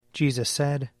Jesus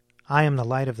said, "I am the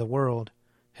light of the world.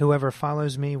 Whoever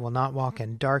follows me will not walk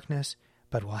in darkness,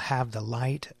 but will have the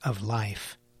light of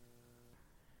life."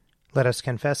 Let us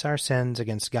confess our sins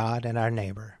against God and our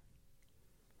neighbor.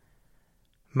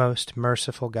 Most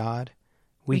merciful God,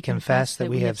 we confess that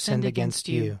we have sinned against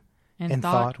you in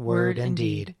thought, word, and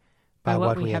deed, by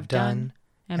what we have done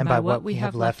and by what we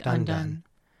have left undone.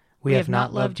 We have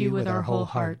not loved you with our whole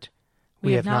heart.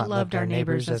 We have not loved our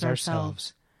neighbors as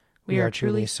ourselves. We are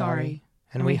truly sorry,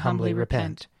 and we humbly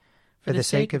repent. For the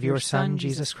sake of your Son,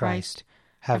 Jesus Christ,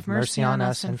 have mercy on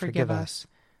us and forgive us,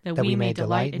 that we may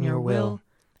delight in your will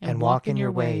and walk in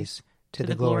your ways, to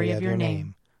the glory of your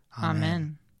name.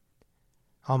 Amen.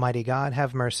 Almighty God,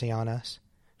 have mercy on us.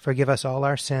 Forgive us all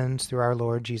our sins through our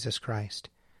Lord Jesus Christ.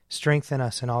 Strengthen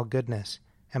us in all goodness,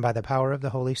 and by the power of the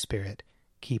Holy Spirit,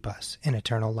 keep us in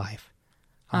eternal life.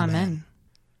 Amen.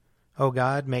 O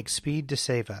God, make speed to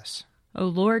save us. O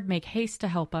Lord, make haste to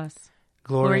help us.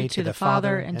 Glory to the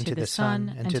Father, and to the Son,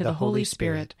 and to the Holy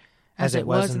Spirit, as it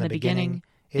was in the beginning,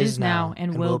 is now,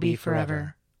 and will be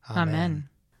forever. Amen.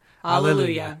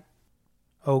 Alleluia.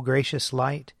 O gracious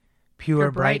light,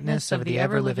 pure brightness of the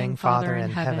ever-living Father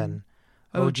in heaven,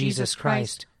 O Jesus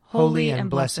Christ, holy and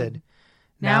blessed,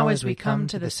 now as we come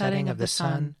to the setting of the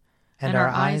sun, and our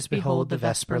eyes behold the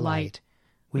vesper light,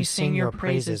 we sing your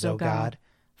praises, O God,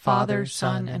 Father,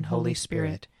 Son, and Holy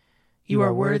Spirit. You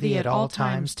are worthy at all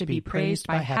times to be praised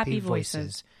by happy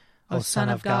voices, O Son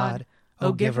of God,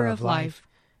 O Giver of life,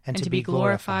 and to be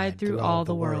glorified through all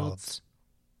the worlds.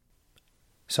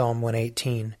 Psalm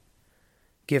 118.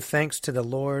 Give thanks to the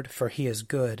Lord, for he is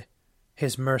good.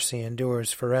 His mercy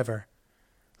endures forever.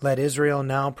 Let Israel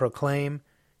now proclaim,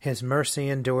 his mercy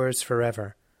endures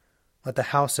forever. Let the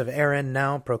house of Aaron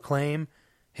now proclaim,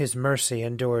 his mercy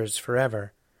endures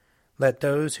forever. Let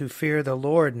those who fear the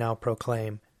Lord now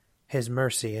proclaim, his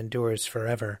mercy endures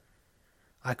forever.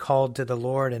 I called to the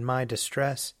Lord in my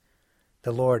distress.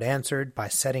 The Lord answered by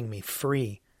setting me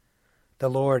free. The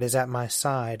Lord is at my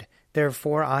side,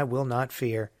 therefore I will not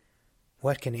fear.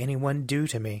 What can anyone do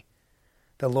to me?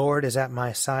 The Lord is at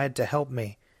my side to help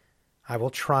me. I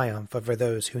will triumph over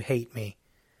those who hate me.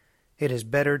 It is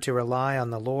better to rely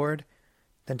on the Lord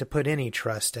than to put any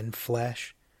trust in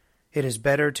flesh. It is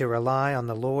better to rely on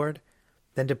the Lord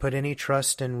than to put any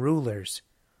trust in rulers.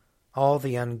 All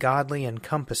the ungodly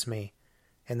encompass me.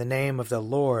 In the name of the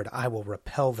Lord I will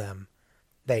repel them.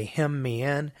 They hem me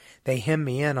in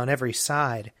on every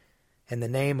side. In the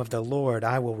name of the Lord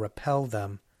I will repel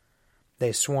them.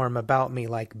 They swarm about me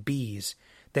like bees.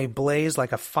 They blaze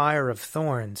like a fire of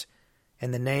thorns.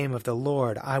 In the name of the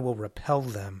Lord I will repel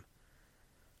them.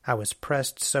 I was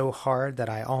pressed so hard that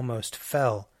I almost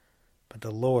fell, but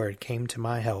the Lord came to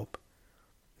my help.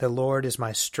 The Lord is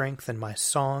my strength and my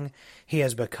song. He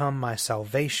has become my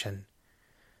salvation.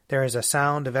 There is a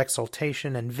sound of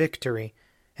exultation and victory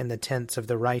in the tents of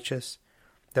the righteous.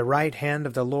 The right hand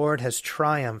of the Lord has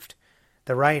triumphed.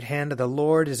 The right hand of the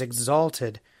Lord is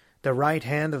exalted. The right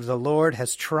hand of the Lord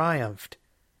has triumphed.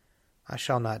 I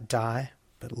shall not die,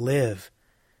 but live,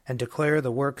 and declare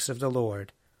the works of the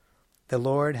Lord. The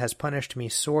Lord has punished me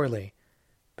sorely,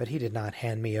 but he did not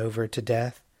hand me over to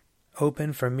death.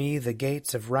 Open for me the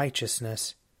gates of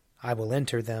righteousness. I will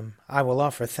enter them. I will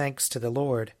offer thanks to the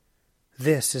Lord.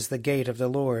 This is the gate of the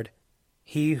Lord.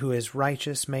 He who is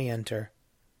righteous may enter.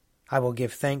 I will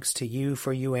give thanks to you,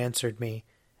 for you answered me,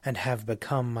 and have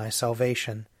become my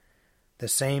salvation. The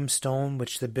same stone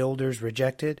which the builders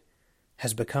rejected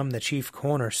has become the chief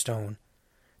cornerstone.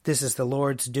 This is the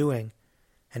Lord's doing,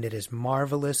 and it is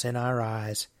marvelous in our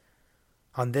eyes.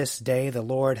 On this day the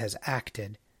Lord has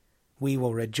acted. We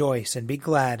will rejoice and be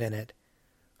glad in it.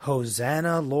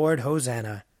 Hosanna, Lord,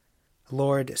 Hosanna.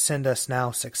 Lord, send us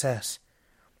now success.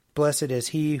 Blessed is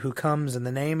he who comes in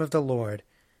the name of the Lord.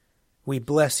 We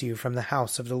bless you from the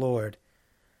house of the Lord.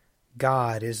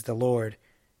 God is the Lord.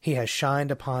 He has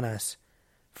shined upon us.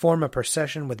 Form a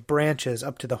procession with branches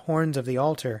up to the horns of the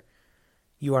altar.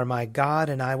 You are my God,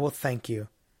 and I will thank you.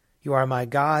 You are my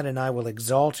God, and I will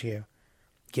exalt you.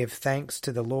 Give thanks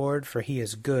to the Lord, for he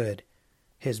is good.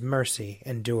 His mercy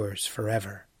endures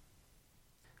forever.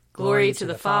 Glory to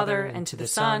the Father, and to the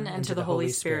Son, and to the Holy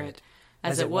Spirit,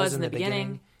 as it was in the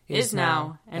beginning, is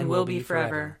now, and will be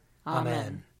forever.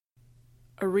 Amen.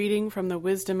 A reading from the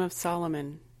Wisdom of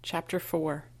Solomon, chapter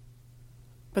 4.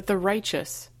 But the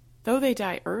righteous, though they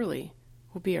die early,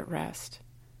 will be at rest.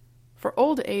 For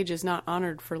old age is not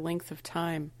honored for length of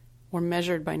time, or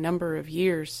measured by number of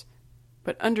years,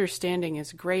 but understanding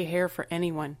is gray hair for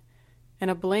anyone, and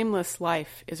a blameless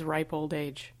life is ripe old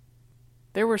age.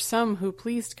 There were some who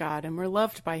pleased God and were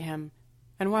loved by him,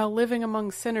 and while living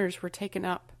among sinners were taken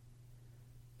up.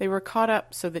 They were caught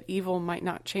up so that evil might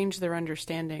not change their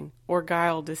understanding, or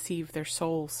guile deceive their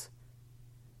souls.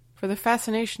 For the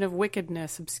fascination of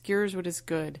wickedness obscures what is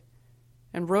good,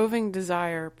 and roving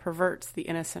desire perverts the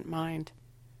innocent mind.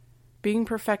 Being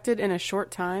perfected in a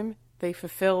short time, they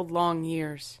fulfilled long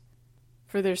years,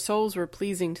 for their souls were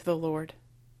pleasing to the Lord.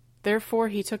 Therefore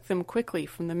he took them quickly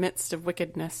from the midst of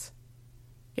wickedness.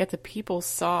 Yet the people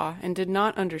saw and did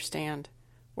not understand,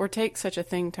 or take such a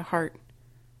thing to heart,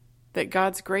 that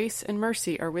God's grace and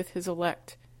mercy are with his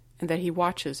elect, and that he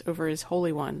watches over his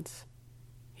holy ones.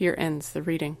 Here ends the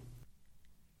reading.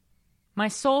 My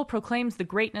soul proclaims the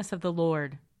greatness of the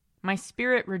Lord. My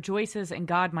spirit rejoices in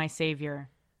God my Savior,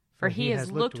 for he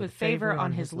has looked with favor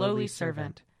on his lowly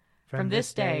servant. From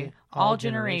this day all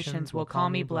generations will call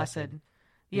me blessed.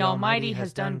 The Almighty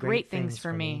has done great things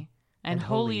for me, and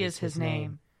holy is his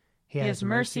name. He has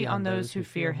mercy on those who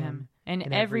fear him,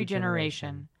 in every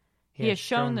generation. He has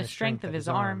shown the strength of his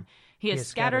arm. He has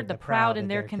scattered the proud in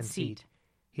their conceit.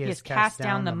 He has cast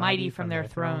down the mighty from their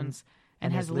thrones,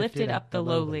 and has lifted up the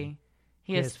lowly.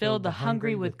 He has filled the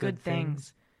hungry with good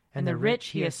things, and the rich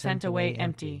he has sent away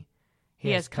empty.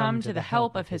 He has come to the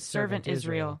help of his servant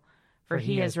Israel, for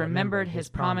he has remembered his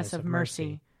promise of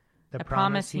mercy, the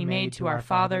promise he made to our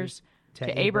fathers,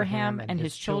 to Abraham and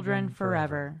his children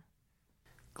forever.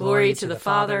 Glory to the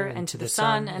Father, and to the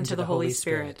Son, and to the Holy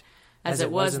Spirit, as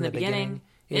it was in the beginning,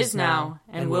 is now,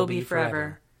 and will be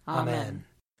forever. Amen.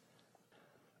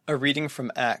 A reading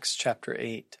from Acts chapter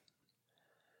 8.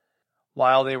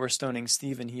 While they were stoning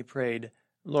Stephen, he prayed,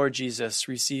 "Lord Jesus,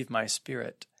 receive my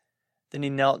spirit." Then he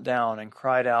knelt down and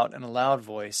cried out in a loud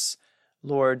voice,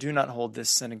 "Lord, do not hold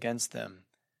this sin against them."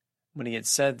 When he had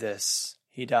said this,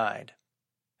 he died.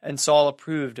 And Saul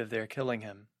approved of their killing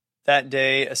him. That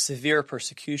day a severe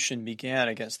persecution began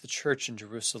against the church in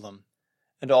Jerusalem,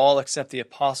 and all except the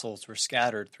apostles were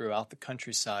scattered throughout the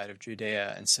countryside of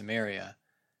Judea and Samaria.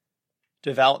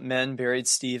 Devout men buried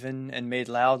Stephen and made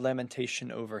loud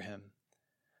lamentation over him.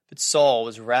 But Saul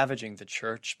was ravaging the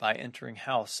church by entering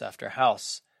house after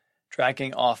house.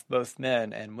 Dragging off both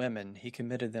men and women, he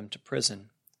committed them to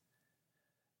prison.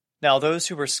 Now those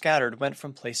who were scattered went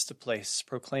from place to place,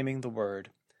 proclaiming the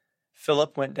word.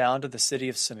 Philip went down to the city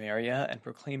of Samaria and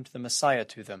proclaimed the Messiah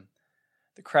to them.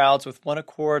 The crowds with one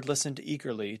accord listened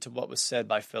eagerly to what was said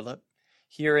by Philip,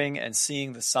 hearing and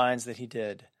seeing the signs that he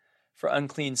did. For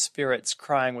unclean spirits,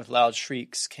 crying with loud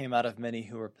shrieks, came out of many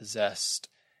who were possessed,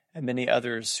 and many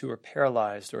others who were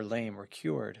paralyzed or lame were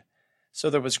cured. So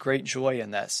there was great joy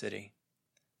in that city.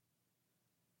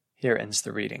 Here ends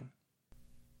the reading.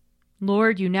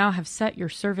 Lord, you now have set your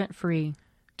servant free,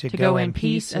 to go in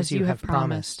peace as you have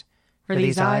promised. For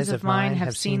these eyes of mine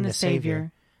have seen the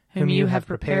Savior, whom you have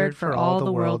prepared for all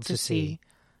the world to see,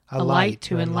 a light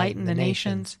to enlighten the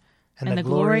nations, and the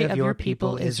glory of your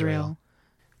people Israel.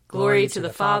 Glory to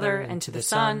the Father, and to the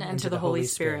Son, and to the Holy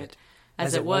Spirit,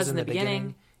 as it was in the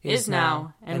beginning, is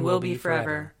now, and will be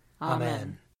forever.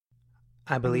 Amen.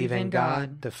 I believe in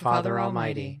God, the Father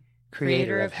Almighty,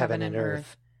 creator of heaven and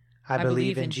earth. I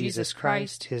believe in Jesus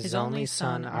Christ, his only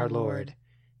Son, our Lord.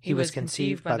 He was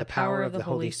conceived by the power of the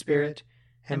Holy Spirit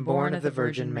and born of the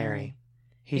Virgin Mary.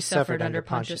 He suffered under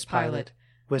Pontius Pilate,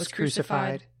 was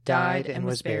crucified, died, and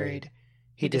was buried.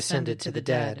 He descended to the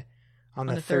dead. On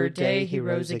the third day he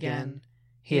rose again.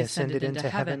 He ascended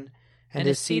into heaven and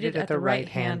is seated at the right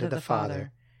hand of the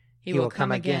Father. He will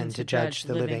come again to judge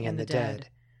the living and the dead.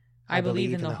 I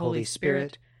believe in the Holy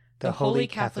Spirit, the Holy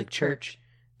Catholic Church,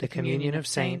 the communion of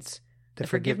saints, the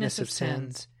forgiveness of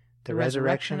sins, the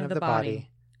resurrection of the body,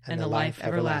 and the life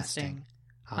everlasting.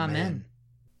 Amen.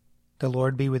 The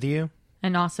Lord be with you.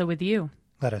 And also with you.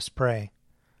 Let us pray.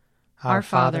 Our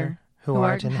Father, who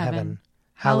art in heaven,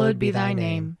 hallowed be thy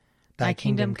name. Thy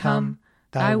kingdom come,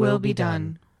 thy will be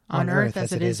done, on earth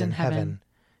as it is in heaven.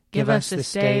 Give us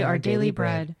this day our daily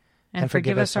bread, and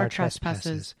forgive us our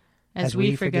trespasses, as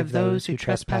we forgive those who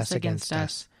trespass against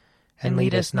us. And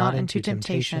lead us not into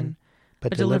temptation,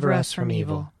 but deliver us from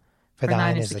evil. For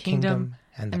thine is the kingdom,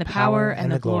 and the power,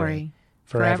 and the glory,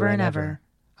 forever and ever.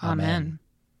 Amen.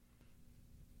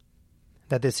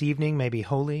 That this evening may be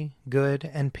holy, good,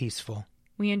 and peaceful.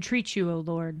 We entreat you, O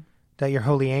Lord. That your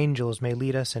holy angels may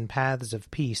lead us in paths of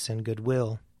peace and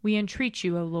goodwill. We entreat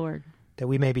you, O Lord. That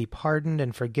we may be pardoned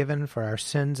and forgiven for our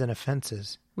sins and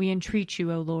offenses. We entreat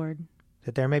you, O Lord.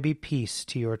 That there may be peace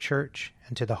to your church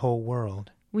and to the whole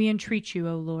world. We entreat you,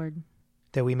 O Lord.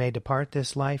 That we may depart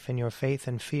this life in your faith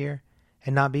and fear,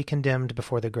 and not be condemned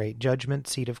before the great judgment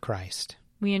seat of Christ.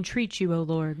 We entreat you, O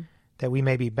Lord. That we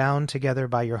may be bound together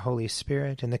by your Holy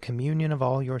Spirit in the communion of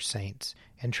all your saints,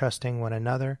 entrusting one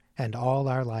another and all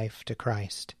our life to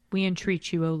Christ. We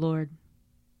entreat you, O Lord.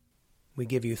 We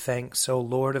give you thanks, O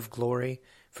Lord of glory,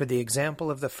 for the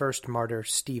example of the first martyr,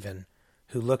 Stephen,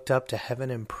 who looked up to heaven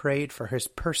and prayed for his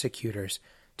persecutors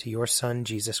to your Son,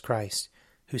 Jesus Christ,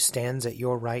 who stands at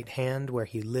your right hand where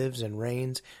he lives and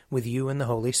reigns with you in the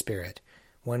Holy Spirit,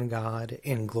 one God,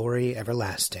 in glory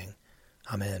everlasting.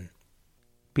 Amen.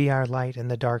 Be our light in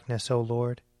the darkness, O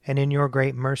Lord, and in your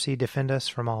great mercy defend us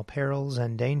from all perils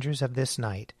and dangers of this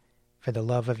night, for the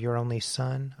love of your only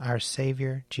Son, our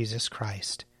Savior, Jesus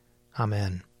Christ.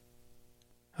 Amen.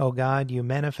 O God, you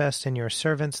manifest in your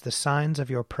servants the signs of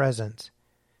your presence.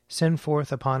 Send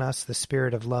forth upon us the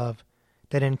Spirit of love,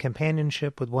 that in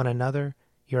companionship with one another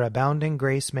your abounding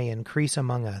grace may increase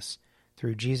among us,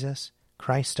 through Jesus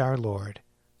Christ our Lord.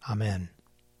 Amen.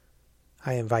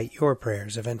 I invite your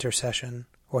prayers of intercession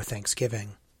or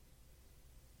thanksgiving.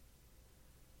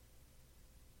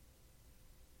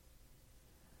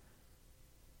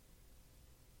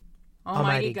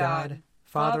 Almighty God,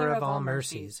 Father of all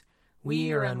mercies, we,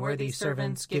 your unworthy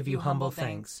servants, give you humble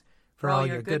thanks for all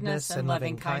your goodness and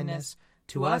loving kindness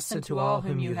to us and to all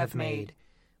whom you have made.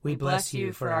 We bless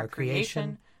you for our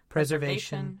creation,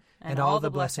 preservation, and all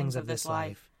the blessings of this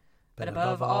life, but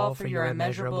above all for your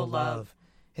immeasurable love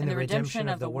in the redemption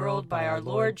of the world by our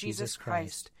Lord Jesus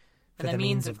Christ, for the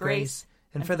means of grace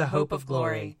and for the hope of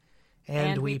glory.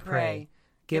 And we pray,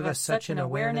 give us such an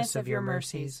awareness of your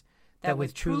mercies that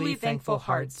with truly thankful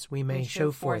hearts we may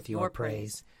show forth your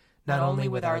praise, not only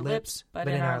with our lips, but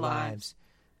in our lives,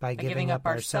 by giving up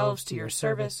ourselves to your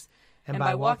service, and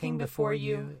by walking before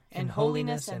you in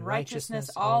holiness and righteousness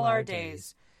all our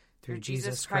days, through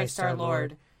Jesus Christ our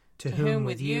Lord, to whom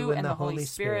with you and the Holy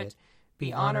Spirit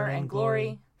be honor and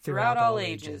glory throughout all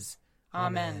ages.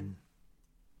 Amen.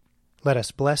 Let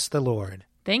us bless the Lord.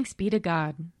 Thanks be to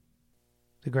God.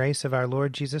 The grace of our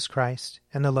Lord Jesus Christ,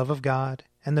 and the love of God,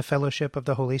 and the fellowship of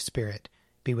the Holy Spirit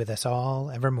be with us all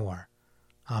evermore.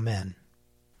 Amen.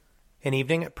 An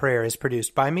Evening at Prayer is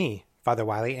produced by me, Father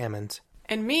Wiley Ammons.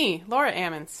 And me, Laura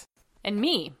Ammons. And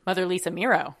me, Mother Lisa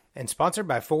Miro. And sponsored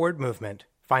by Forward Movement.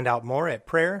 Find out more at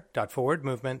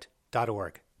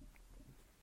prayer.forwardmovement.org.